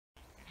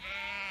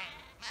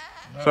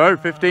So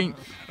 15th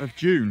of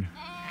June,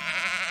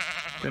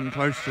 getting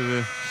close to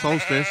the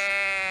solstice.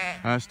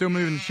 Still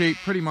moving the sheep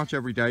pretty much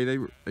every day.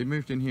 They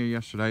moved in here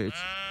yesterday.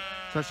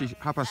 It's actually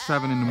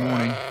 7:30 in the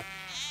morning.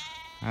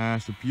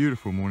 It's a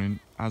beautiful morning,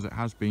 as it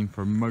has been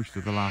for most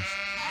of the last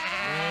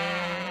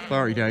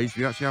 30 days.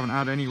 We actually haven't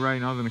had any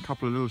rain other than a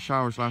couple of little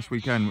showers last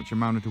weekend, which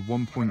amounted to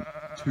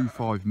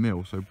 1.25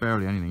 mil, so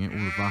barely anything. It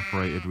all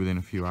evaporated within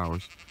a few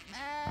hours.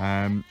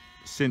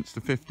 Since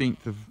the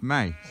 15th of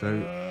May, so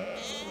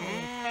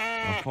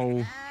a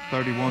whole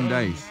 31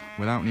 days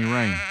without any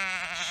rain,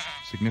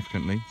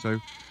 significantly. So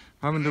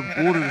having to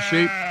water the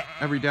sheep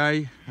every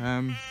day.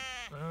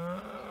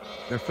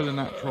 They're filling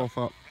that trough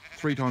up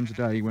 3 times a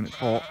day when it's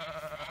hot,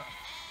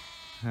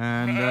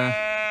 and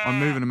I'm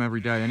moving them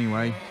every day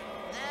anyway.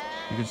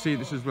 You can see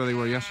this is where they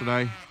were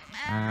yesterday,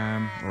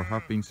 or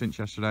have been since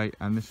yesterday,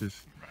 and this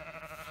is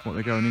what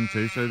they're going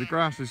into. So the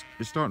grass is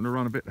starting to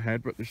run a bit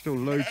ahead, but there's still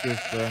loads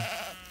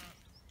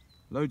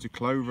of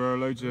clover,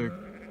 loads of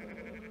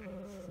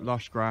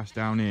lush grass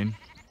down in,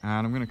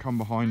 and I'm going to come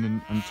behind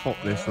and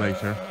top this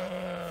later.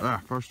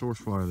 First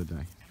horsefly of the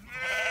day.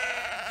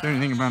 The only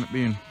thing about it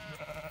being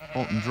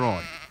hot and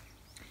dry.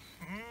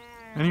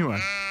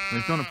 Anyway,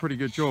 they've done a pretty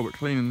good job at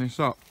cleaning this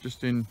up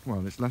just in,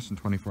 well, it's less than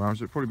 24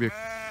 hours. It'll probably be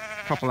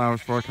a couple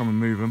hours before I come and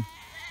move them.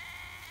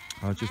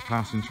 Just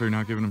passing through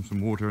now, giving them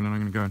some water, and then I'm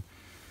going to go and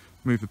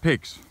move the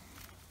pigs.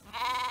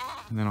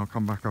 And then I'll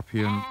come back up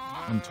here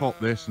and top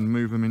this and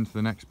move them into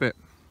the next bit.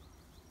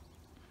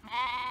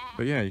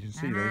 But yeah, you can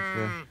see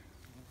they're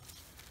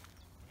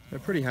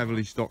pretty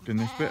heavily stocked in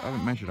this bit. I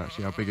haven't measured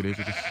actually how big it is.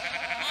 I just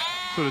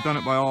sort of done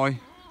it by eye.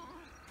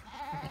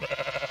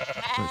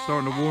 So it's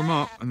starting to warm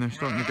up, and they're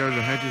starting to go to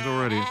the hedges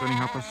already. It's only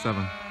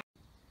 7:30.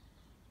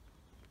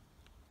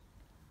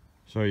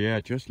 So yeah,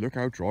 just look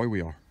how dry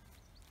we are.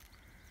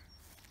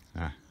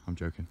 I'm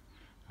joking.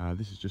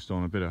 This is just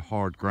on a bit of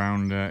hard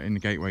ground in the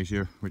gateways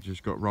here, which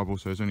has got rubble,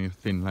 so there's only a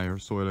thin layer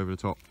of soil over the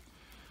top.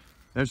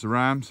 There's the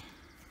rams.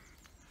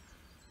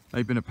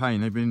 They've been a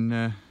pain. They've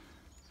been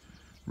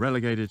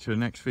relegated to the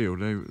next field.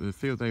 The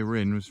field they were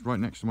in was right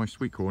next to my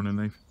sweetcorn,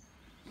 and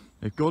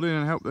they've got in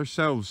and helped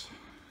themselves,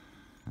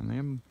 and they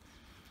haven't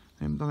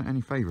done it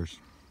any favours.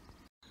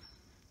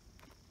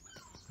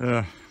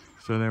 So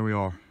there we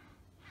are.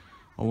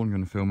 I wasn't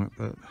going to film it,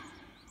 but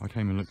I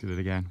came and looked at it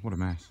again. What a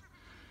mess.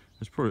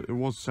 There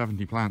was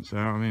 70 plants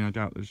there. I mean, I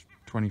doubt there's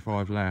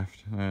 25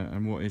 left,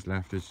 and what is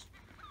left is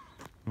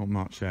not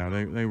much there.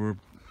 They were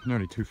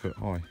nearly 2 foot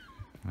high.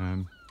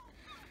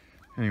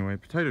 Anyway,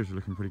 potatoes are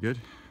looking pretty good,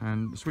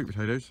 and the sweet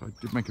potatoes, I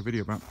did make a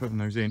video about putting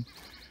those in,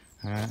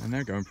 and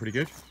they're going pretty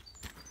good.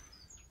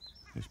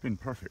 It's been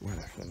perfect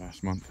weather for the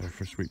last month there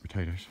for sweet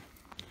potatoes.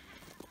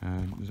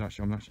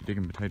 I'm actually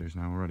digging potatoes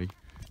now already.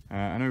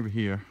 And over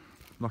here,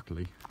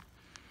 luckily,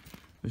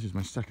 this is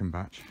my second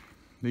batch.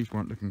 These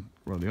weren't looking,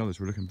 well, the others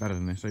were looking better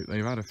than this.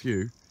 They've had a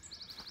few,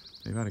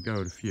 they've had a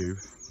go at a few,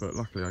 but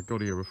luckily I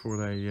got here before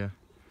they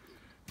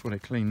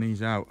clean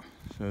these out.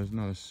 So there's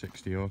another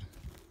 60 odd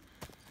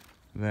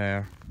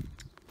there.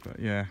 But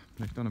yeah,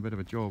 they've done a bit of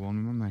a job on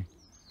them, haven't they?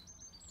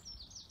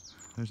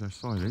 There's their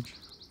silage.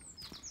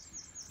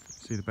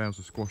 See, the bales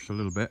are squashed a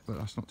little bit, but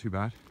that's not too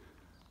bad.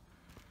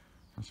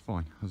 That's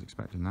fine. I was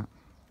expecting that.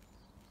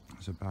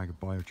 There's a bag of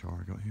biochar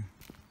I got here.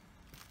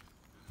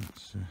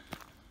 That's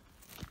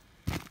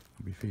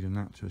I'll be feeding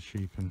that to the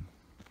sheep and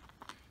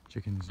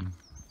chickens and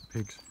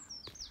pigs.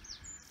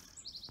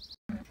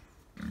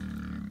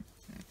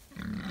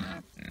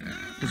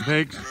 There's the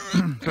pigs.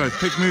 So it's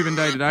pig moving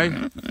day today,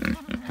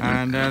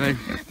 and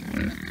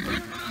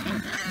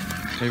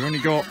they've only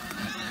got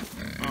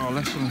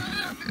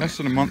less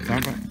than a month now,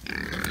 but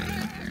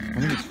I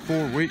think it's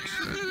 4 weeks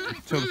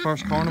till the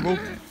first carnival.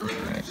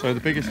 So the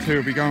biggest 2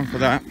 will be going for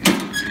that.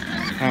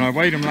 And I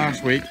weighed them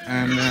last week,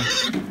 and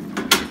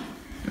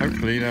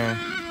hopefully they'll.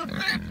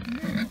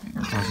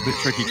 It's a bit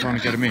tricky trying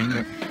to get them in,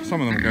 but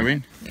some of them will go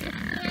in.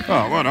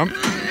 Oh, well done.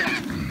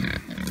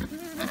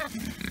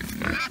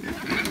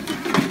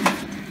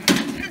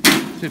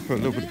 Did put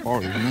a little bit of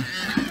borage in there.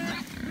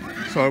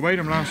 So I weighed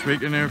them last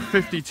week, and they're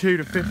 52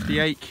 to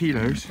 58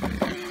 kilos.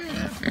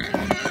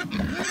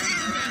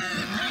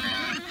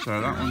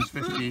 So that one's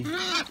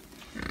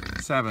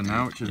 57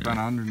 now, which is about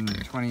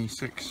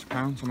 126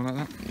 pounds, something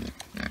like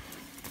that.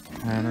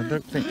 And I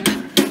don't think,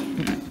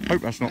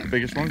 hope that's not the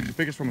biggest one, because the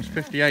biggest one was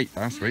 58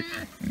 last week.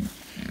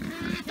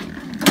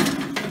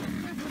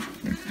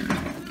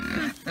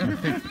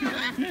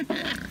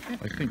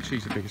 I think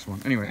she's the biggest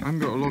one. Anyway, I haven't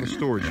got a lot of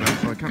storage now,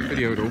 so I can't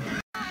video it all.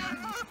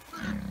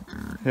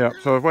 Yeah,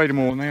 so I've weighed them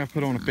all, and they have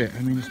put on a bit.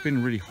 I mean, it's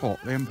been really hot.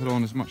 They haven't put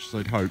on as much as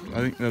I'd hoped.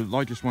 I think the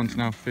lightest one's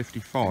now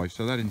 55,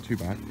 so that isn't too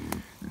bad.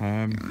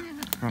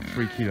 About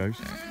 3 kilos.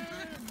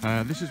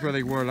 This is where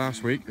they were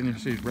last week, and you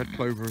see red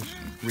clover's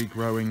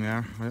regrowing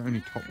there. I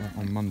only topped that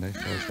on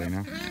Thursday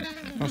now.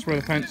 That's where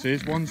the fence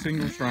is, one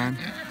single strand,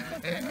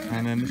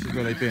 and then this is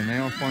where they've been. They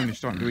are finally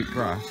starting to eat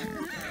grass.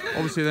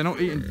 Obviously they're not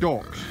eating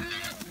docks,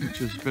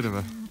 which is a bit of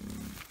a,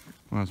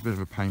 well, it's a bit of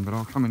a pain, but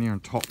I'll come in here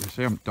and top this.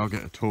 They haven't dug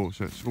it at all,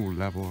 so it's all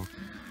level.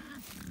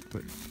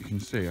 But you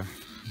can see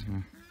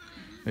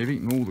They've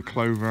eaten all the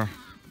clover,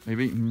 they've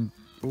eaten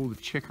all the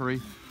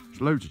chicory.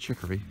 There's loads of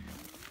chicory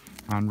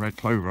and red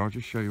clover. I'll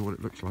just show you what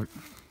it looks like.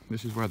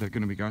 This is where they're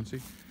going to be going.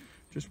 See,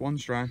 just one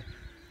strand.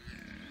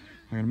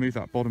 I'm going to move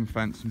that bottom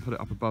fence and put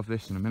it up above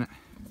this in a minute.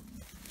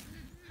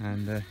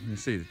 And you can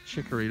see the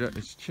chicory, look,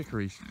 it's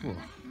chicory, oh,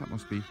 that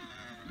must be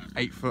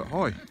 8 foot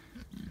high.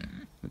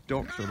 The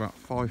docks are about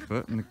 5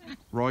 foot, and the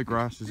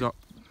ryegrass is up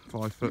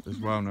 5 foot as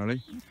well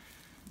nearly.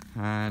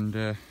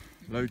 And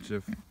loads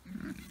of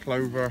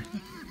clover.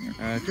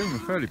 Giving them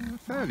a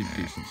fairly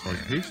decent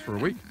sized piece for a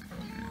week.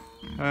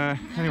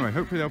 Anyway,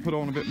 hopefully they'll put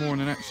on a bit more in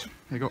the next,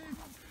 they got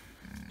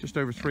just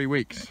over 3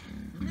 weeks,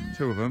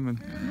 2 of them,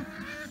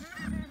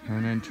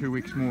 and then 2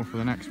 weeks more for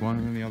the next one,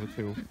 and then the other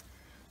 2 will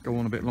go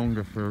on a bit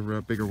longer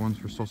for bigger ones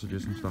for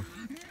sausages and stuff.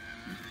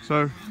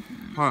 So,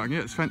 alright, I can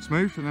get this fence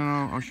moved, and then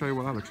I'll show you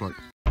what that looks like.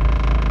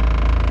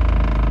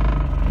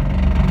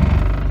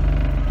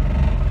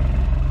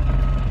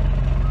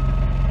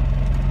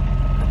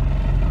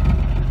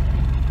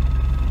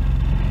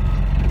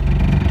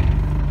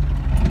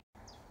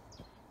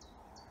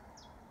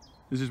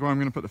 This is where I'm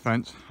going to put the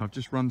fence. I've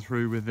just run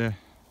through with the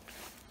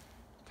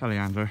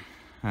teleander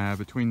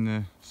between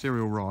the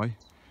cereal rye,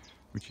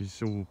 which is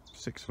all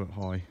 6 foot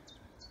high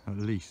at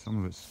least.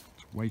 Some of it's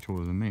way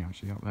taller than me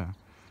actually up there.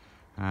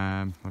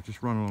 I've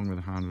just run along with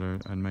the handler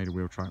and made a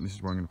wheel track, and this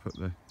is where I'm going to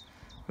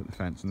put the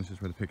fence, and this is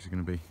where the pigs are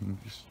going to be.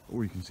 And just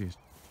all you can see is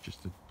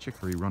just the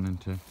chicory running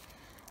to,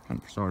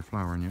 haven't started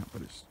flowering yet,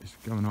 but it's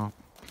going up.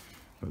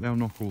 But they'll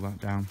knock all that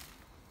down.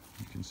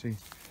 You can see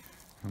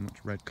how much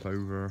red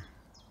clover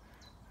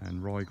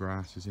and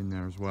ryegrass is in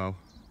there as well,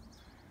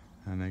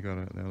 and they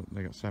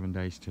got 7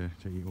 days to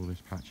eat all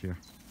this patch here.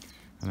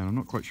 And then I'm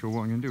not quite sure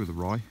what I'm going to do with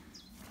the rye.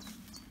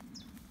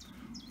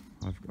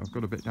 I've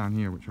got a bit down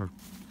here which I'm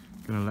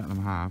going to let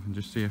them have and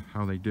just see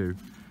how they do.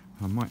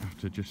 I might have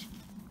to just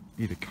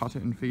either cut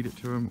it and feed it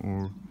to them,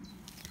 or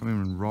come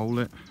in and roll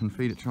it and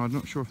feed it to them. I'm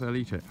not sure if they'll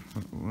eat it.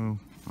 Well,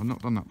 I've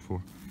not done that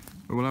before,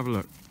 but we'll have a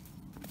look.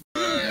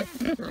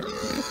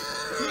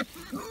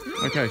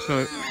 Okay,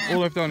 so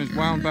all I've done is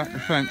wound back the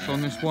fence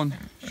on this one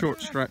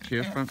short stretch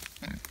here, about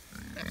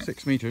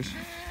 6 meters,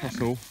 that's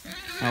all.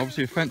 Now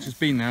obviously the fence has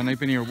been there and they've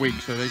been here a week,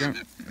 so they're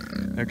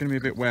going to be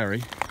a bit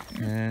wary.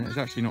 It's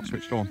actually not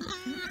switched on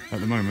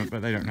at the moment,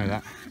 but they don't know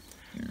that.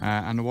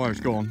 And the wire's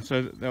gone,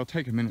 so they'll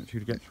take a minute or 2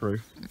 to get through.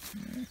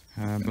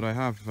 But I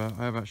have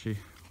actually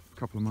a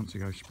couple of months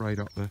ago sprayed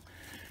up the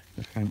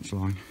fence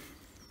line.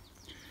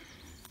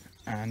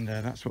 And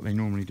that's what they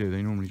normally do,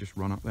 they normally just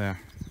run up there.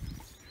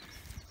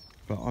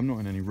 But I'm not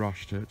in any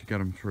rush to get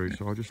them through,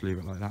 so I'll just leave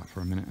it like that for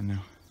a minute, and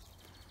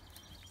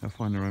they'll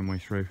find their own way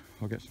through.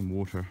 I'll get some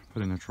water,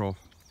 put in a trough,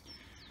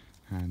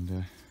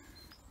 and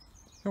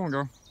come on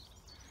girl,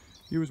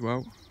 you as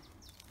well.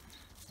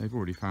 They've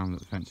already found that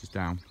the fence is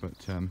down,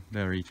 but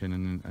they're eating,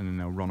 and then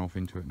they'll run off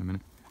into it in a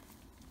minute.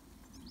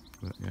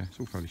 But yeah, it's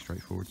all fairly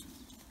straightforward.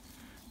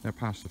 They're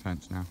past the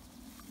fence now.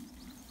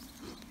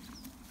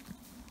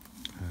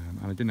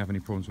 And I didn't have any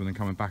problems with them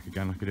coming back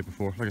again like I did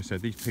before. Like I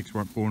said, these pigs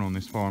weren't born on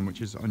this farm,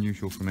 which is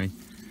unusual for me.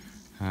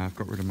 I've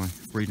got rid of my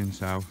breeding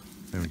sow.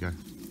 There we go.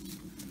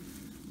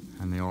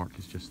 And the ark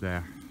is just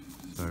there.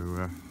 So,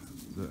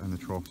 and the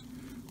troughs,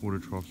 water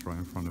troughs right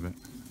in front of it.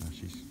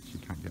 She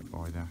can't get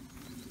by there.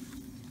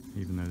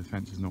 Even though the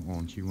fence is not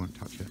on, she won't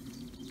touch it.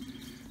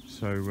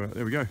 So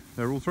there we go.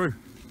 They're all through.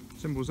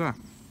 Simple as that.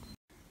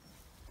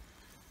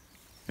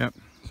 Yep.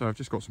 So I've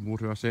just got some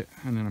water. That's it.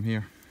 And then I'm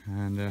here,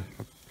 and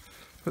I've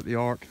put the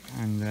ark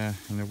and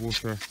the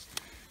water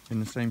in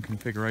the same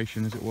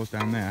configuration as it was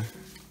down there,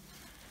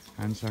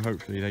 and so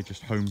hopefully they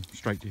just home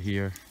straight to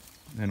here.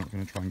 They're not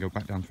going to try and go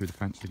back down through the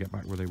fence to get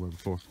back where they were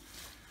before.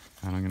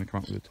 And I'm going to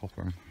come up with a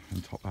topper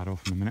and top that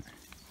off in a minute.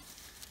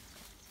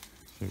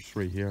 So there's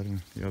 3 here,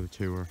 and the other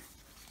 2 are,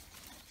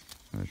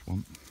 there's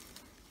one.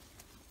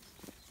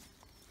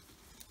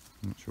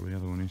 I'm not sure where the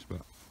other one is, but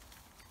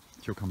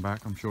she'll come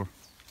back, I'm sure.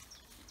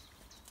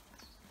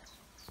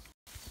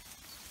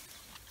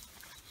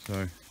 So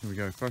here we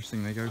go, first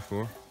thing they go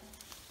for,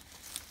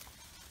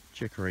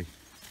 chicory.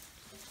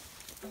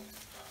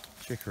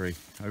 Chicory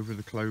over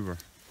the clover,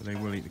 but they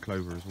will eat the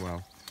clover as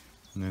well.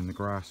 And then the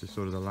grass is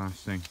sort of the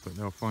last thing, but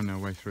they'll find their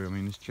way through. I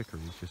mean, this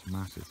chicory is just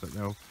massive, but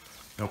they'll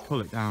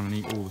pull it down and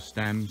eat all the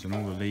stems and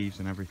all the leaves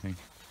and everything.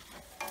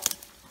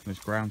 This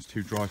ground's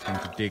too dry for them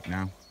to dig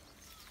now,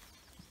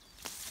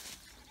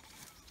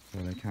 so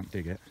they can't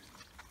dig it,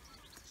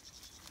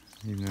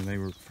 even though they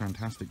were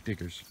fantastic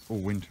diggers all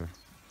winter.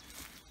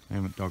 They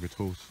haven't dug at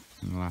all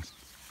in the last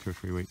 2 or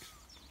 3 weeks.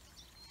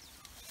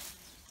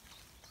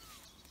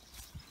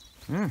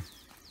 Yeah.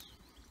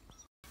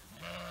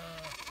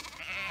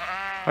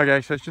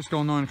 Okay, so it's just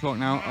gone 9 o'clock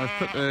now. I've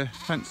put the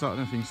fence up, I don't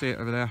know if you can see it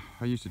over there.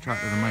 I used the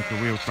tractor to make a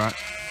wheel track,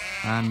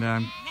 and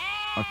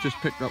I've just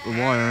picked up the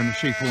wire, and the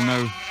sheep all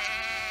know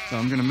that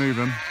I'm going to move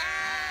them.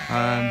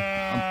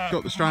 I've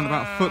got the strand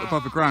about a foot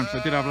above the ground, so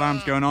I did have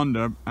lambs going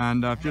under,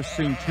 and I've just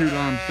seen 2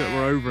 lambs that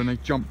were over and they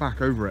jumped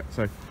back over it.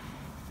 So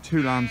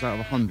 2 lambs out of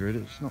 100,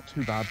 it's not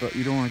too bad, but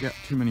you don't want to get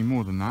too many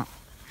more than that.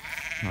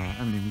 I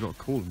haven't even got to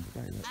call them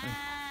today.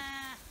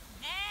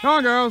 Come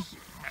on, girls.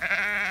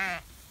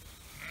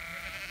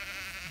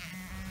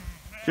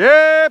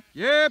 Yep,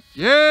 yep,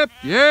 yep,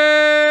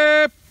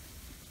 yep.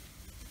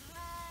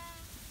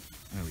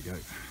 There we go.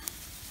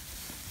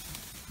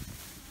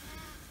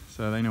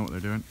 So they know what they're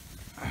doing.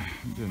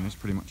 I'm doing this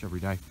pretty much every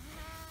day.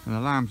 And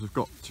the lambs have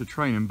got to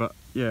train them, but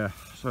yeah,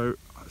 so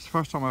it's the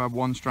first time I've had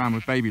one strand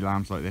with baby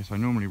lambs like this. I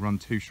normally run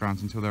 2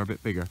 strands until they're a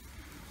bit bigger.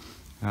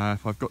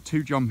 If I've got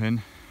 2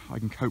 jumping, I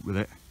can cope with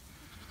it.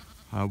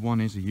 One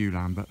is a ewe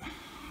lamb, but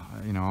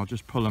you know, I'll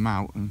just pull them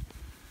out and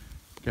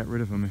get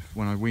rid of them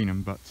when I wean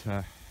them, but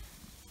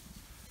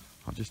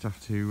I'll just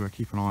have to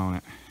keep an eye on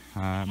it.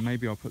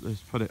 Maybe I'll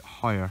put it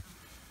higher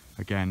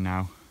again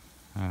now.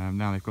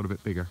 Now they've got a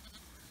bit bigger.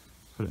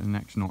 Put it in the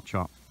next notch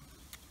up.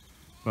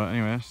 But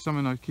anyway, that's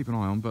something I keep an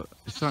eye on, but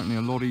it's certainly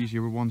a lot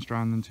easier with 1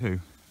 strand than 2.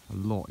 A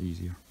lot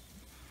easier.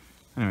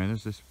 Anyway,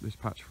 there's this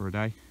patch for a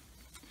day.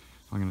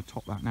 I'm going to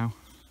top that now.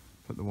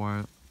 Put the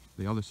wire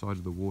the other side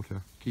of the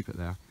water, keep it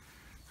there,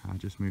 and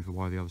just move the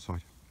wire the other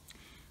side.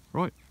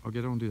 Right, I'll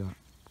get on and do that.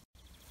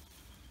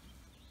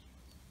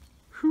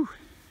 Whew,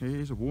 it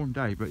is a warm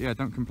day, but yeah,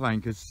 don't complain,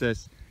 because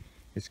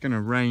it's going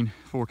to rain,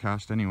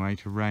 forecast anyway,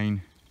 to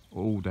rain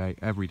all day,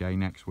 every day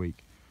next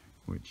week,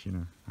 which, you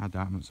know, had to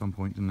happen at some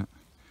point, didn't it?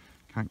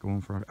 Can't go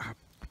on forever.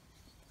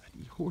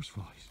 Bloody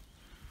horseflies.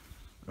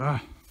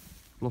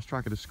 Lost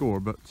track of the score,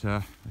 but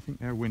I think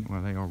they're winning.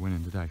 Well, they are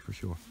winning today for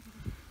sure.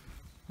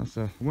 That's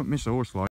I wouldn't miss a horsefly.